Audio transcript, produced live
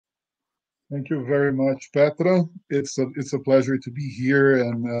Thank you very much, Petra. It's a pleasure to be here,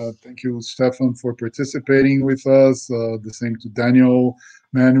 and thank you, Stefan, for participating with us. The same to Daniel,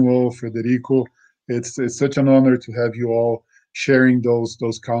 Manuel, Federico. It's such an honor to have you all sharing those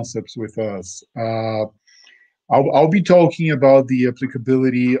concepts with us. I'll be talking about the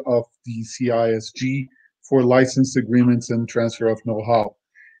applicability of the CISG for license agreements and transfer of know-how.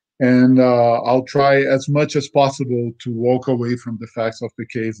 And I'll try as much as possible to walk away from the facts of the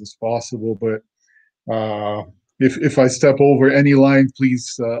case as possible. But if I step over any line,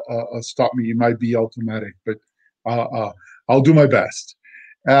 please stop me. It might be automatic, but uh, uh, I'll do my best.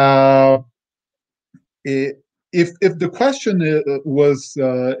 Uh, if the question was,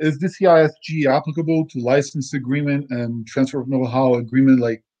 is the CISG applicable to license agreement and transfer of know-how agreement,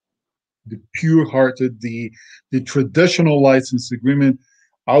 like the pure-hearted, the traditional license agreement,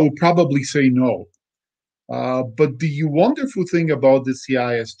 I would probably say no. But the wonderful thing about the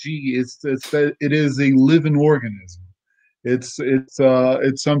CISG is that it is a living organism. It's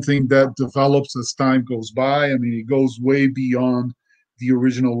something that develops as time goes by. I mean, it goes way beyond the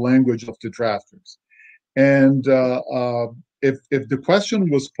original language of the drafters. And if the question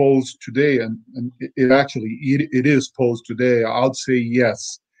was posed today, and it is posed today, I'd say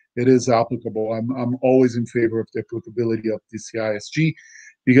yes, it is applicable. I'm always in favor of the applicability of the CISG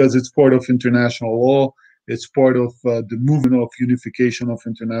because it's part of international law. It's part of the movement of unification of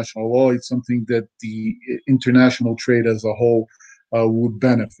international law. It's something that the international trade as a whole would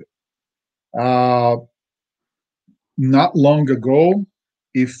benefit. Uh, Not long ago,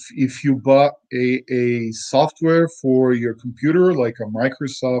 if you bought a software for your computer, like a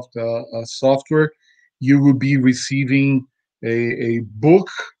Microsoft software, you would be receiving a book,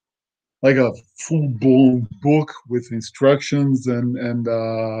 like a full-blown book with instructions and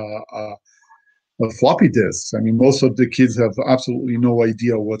floppy disks. I mean, most of the kids have absolutely no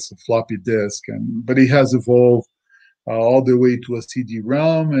idea what's a floppy disk, but it has evolved all the way to a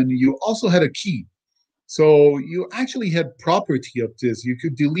CD-ROM, and you also had a key. So you actually had property of this. You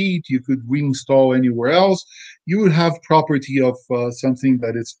could delete, you could reinstall anywhere else. You would have property of something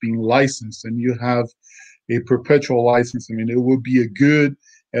that is being licensed, and you have a perpetual license. I mean, it will be a good,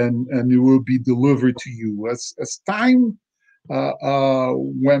 and it will be delivered to you. As time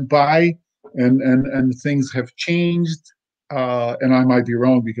went by and things have changed, and I might be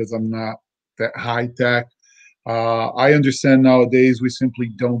wrong because I'm not that high tech. I understand nowadays we simply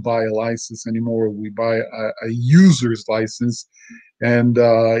don't buy a license anymore. We buy a user's license, and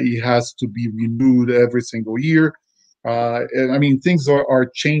it has to be renewed every single year. And I mean, things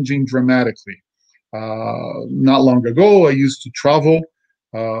are changing dramatically. Not long ago, I used to travel.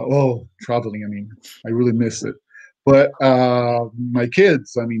 Traveling, I mean, I really miss it. But my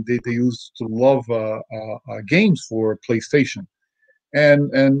kids, I mean, they used to love games for PlayStation, and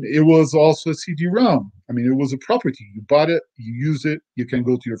it was also a CD-ROM. I mean, it was a property. You bought it, you use it. You can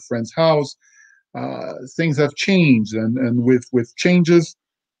go to your friend's house. Things have changed, and with changes,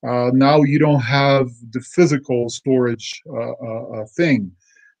 now you don't have the physical storage thing.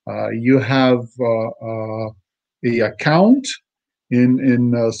 You have a account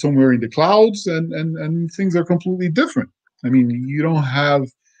in somewhere in the clouds, and things are completely different. I mean, you don't have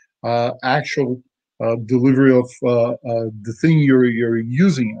actual delivery of the thing you're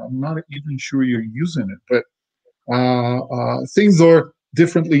using. I'm not even sure you're using it, but things are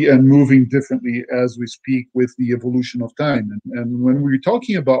differently and moving differently as we speak with the evolution of time. And when we're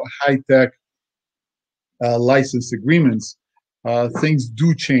talking about high tech license agreements, things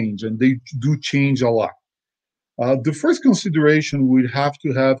do change, and they do change a lot. The first consideration we'd have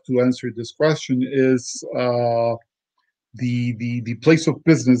to answer this question is the place of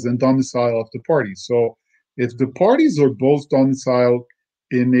business and domicile of the parties. So if the parties are both domiciled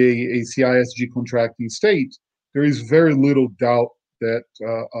in a CISG contracting state, there is very little doubt that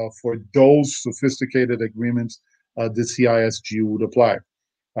for those sophisticated agreements, the CISG would apply.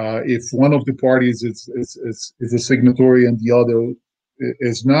 If one of the parties is a signatory and the other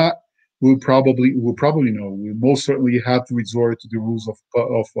is not, we'll probably know. We most certainly have to resort to the rules of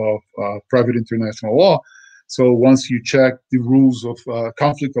private international law. So once you check the rules of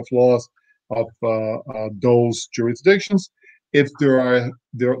conflict of laws of those jurisdictions, if there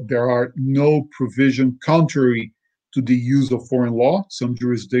are no provision contrary to the use of foreign law, some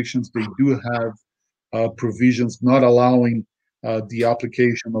jurisdictions they do have provisions not allowing the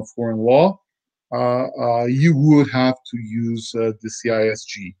application of foreign law, you would have to use the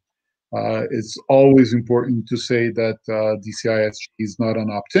CISG. It's always important to say that the CISG is not an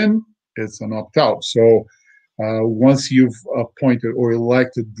opt-in, it's an opt-out. So once you've appointed or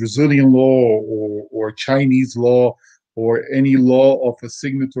elected Brazilian law or Chinese law or any law of a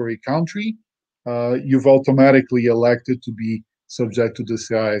signatory country, you've automatically elected to be subject to the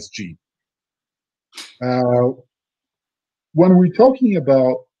CISG. When we're talking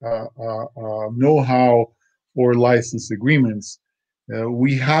about know-how or license agreements,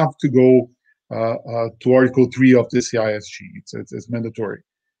 we have to go to Article 3 of the CISG. It's mandatory.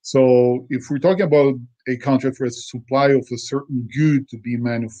 So if we're talking about a contract for a supply of a certain good to be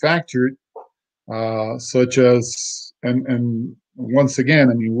manufactured, such as, and once again,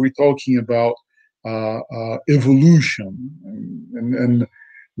 I mean, we're talking about evolution. And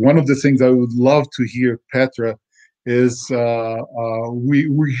one of the things I would love to hear, Petra, is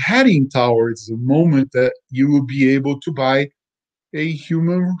we're heading towards the moment that you will be able to buy a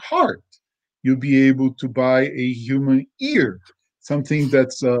human heart. You'll be able to buy a human ear, something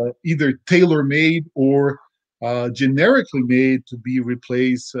that's either tailor-made or generically made to be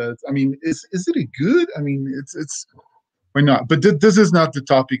replaced. I mean, is it a good? I mean, it's or not. But this is not the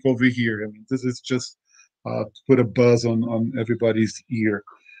topic over here. I mean, this is just to put a buzz on everybody's ear.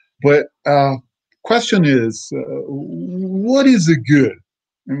 But question is, what is a good?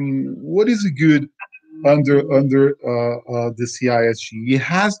 I mean, what is a good under the CISG? It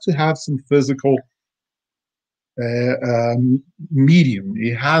has to have some physical medium.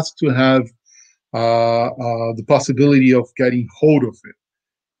 It has to have the possibility of getting hold of it.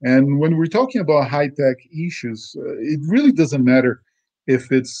 And when we're talking about high-tech issues, it really doesn't matter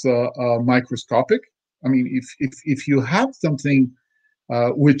if it's microscopic. I mean, if you have something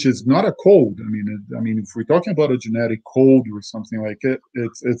which is not a code. I mean, if we're talking about a genetic code or something like it,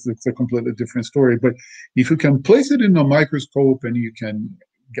 it's a completely different story. But if you can place it in a microscope and you can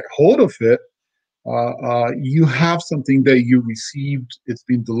get hold of it, you have something that you received. It's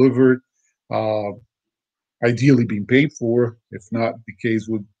been delivered, ideally being paid for. If not, the case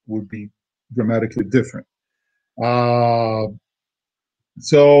would be dramatically different.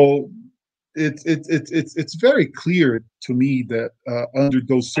 So it's very clear to me that under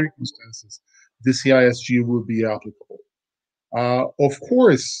those circumstances, the CISG will be applicable. Of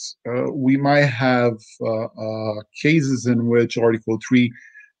course, we might have cases in which Article 3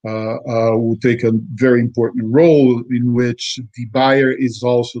 will take a very important role, in which the buyer is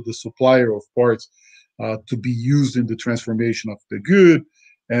also the supplier of parts to be used in the transformation of the good.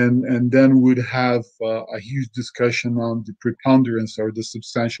 And then we'd have a huge discussion on the preponderance or the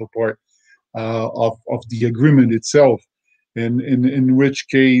substantial part of the agreement itself, in which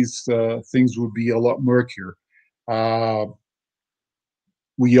case things would be a lot murkier.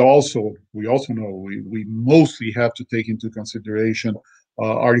 We also know we mostly have to take into consideration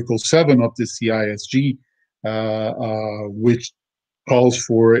Article 7 of the CISG, which calls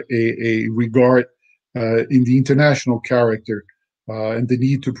for a regard in the international character and the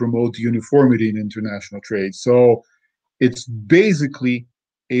need to promote uniformity in international trade. So it's basically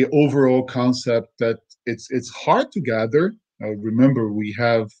a overall concept that it's hard to gather. Remember, we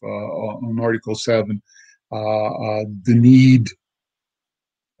have on Article 7 the need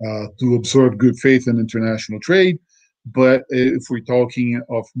to observe good faith in international trade. But if we're talking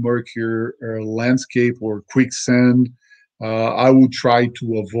of murkier landscape or quicksand, I would try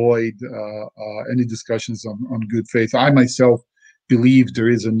to avoid any discussions on good faith. I myself believe there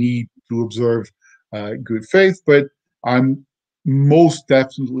is a need to observe good faith, but I'm most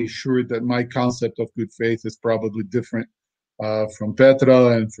definitely sure that my concept of good faith is probably different from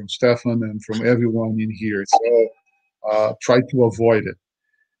Petra and from Stefan and from everyone in here. So try to avoid it.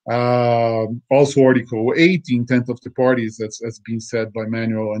 Also, Article 8, the intent of the parties, that's been said by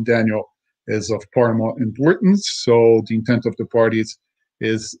Manuel and Daniel, is of paramount importance. So the intent of the parties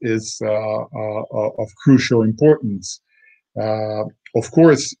is of crucial importance. Of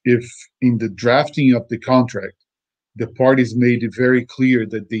course, if in the drafting of the contract, the parties made it very clear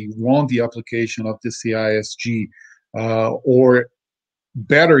that they want the application of the CISG, or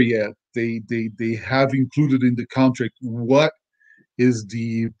better yet, they have included in the contract what is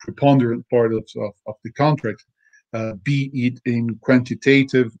the preponderant part of the contract, be it in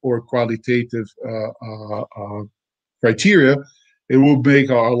quantitative or qualitative criteria, it will make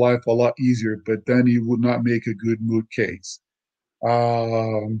our life a lot easier, but then it would not make a good moot case.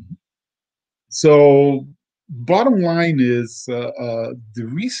 So bottom line is the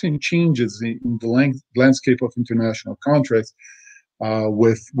recent changes in the landscape of international contracts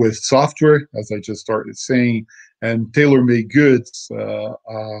with software, as I just started saying, and tailor-made goods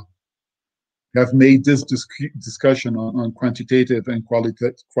have made this discussion on quantitative and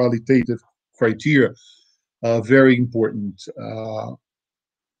qualitative criteria very important.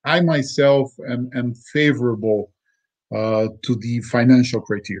 I myself am favorable to the financial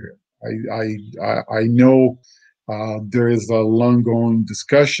criteria. I know There is a long-going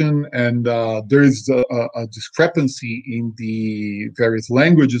discussion, and there is a discrepancy in the various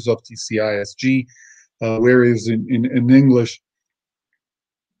languages of the CISG, whereas in English,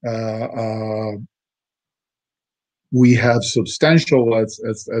 we have substantial as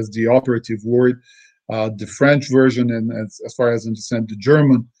the operative word. The French version, and as far as I understand, the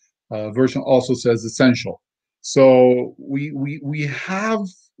German version also says essential. So we have,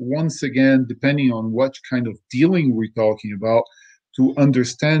 once again, depending on what kind of dealing we're talking about, to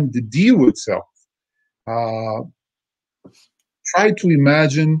understand the deal itself. Try to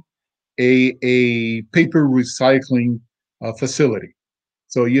imagine a paper recycling facility.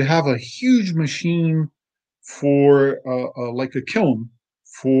 So you have a huge machine for like a kiln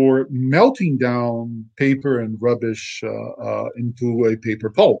for melting down paper and rubbish into a paper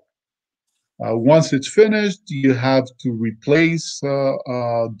pulp. Once it's finished, you have to replace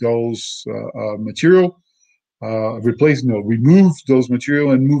those material, remove those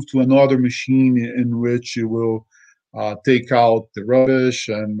material and move to another machine in which you will take out the rubbish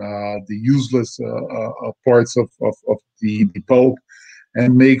and the useless parts of the pulp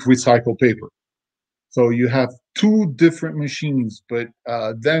and make recycled paper. So you have two different machines, but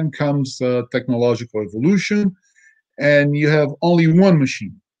then comes technological evolution, and you have only one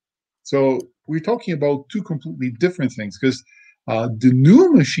machine. So we're talking about two completely different things, because the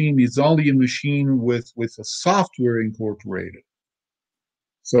new machine is only a machine with a software incorporated.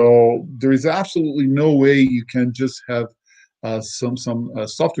 So there is absolutely no way you can just have some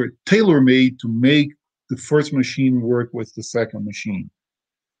software tailor-made to make the first machine work with the second machine.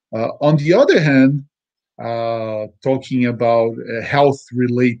 On the other hand, talking about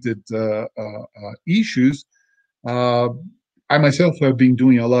health-related issues, I myself have been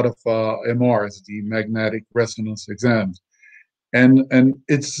doing a lot of MRs, the magnetic resonance exams, and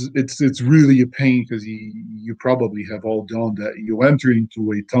it's really a pain, because you probably have all done that. You enter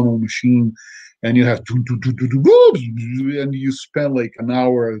into a tunnel machine, and you have and you spend like an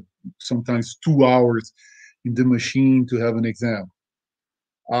hour, sometimes 2 hours, in the machine to have an exam.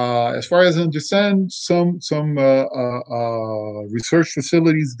 As far as I understand, some research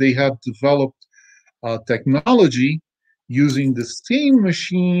facilities, they have developed technology using the same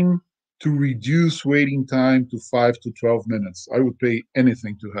machine to reduce waiting time to 5 to 12 minutes. I would pay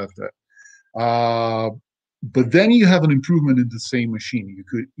anything to have that. But then you have an improvement in the same machine. You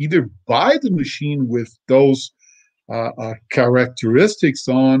could either buy the machine with those characteristics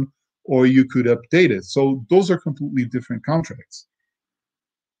on, or you could update it. So those are completely different contracts.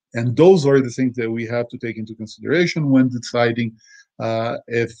 And those are the things that we have to take into consideration when deciding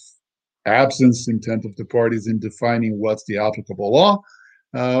if absence intent of the parties in defining what's the applicable law,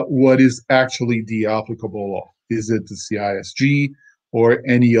 what is actually the applicable law. Is it the CISG or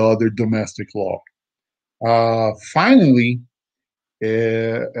any other domestic law? Finally,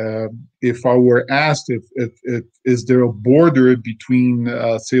 if I were asked if is there a border between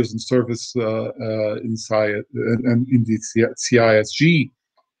sales and service inside and in the CISG,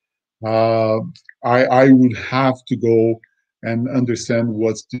 I would have to go and understand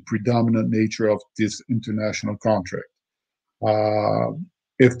what's the predominant nature of this international contract.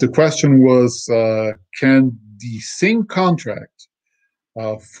 If the question was, can the same contract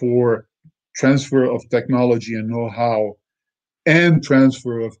for transfer of technology and know-how and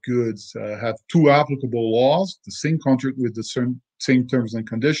transfer of goods have two applicable laws, the same contract with the same terms and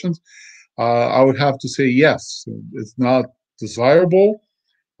conditions, I would have to say yes. It's not desirable,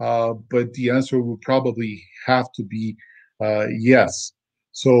 but the answer would probably have to be yes.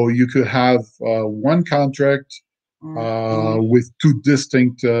 So you could have one contract with two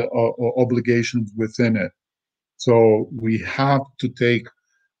distinct obligations within it. So we have to take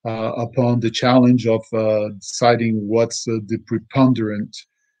upon the challenge of deciding what's the preponderant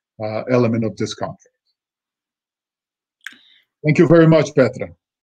element of this contract. Thank you very much, Petra.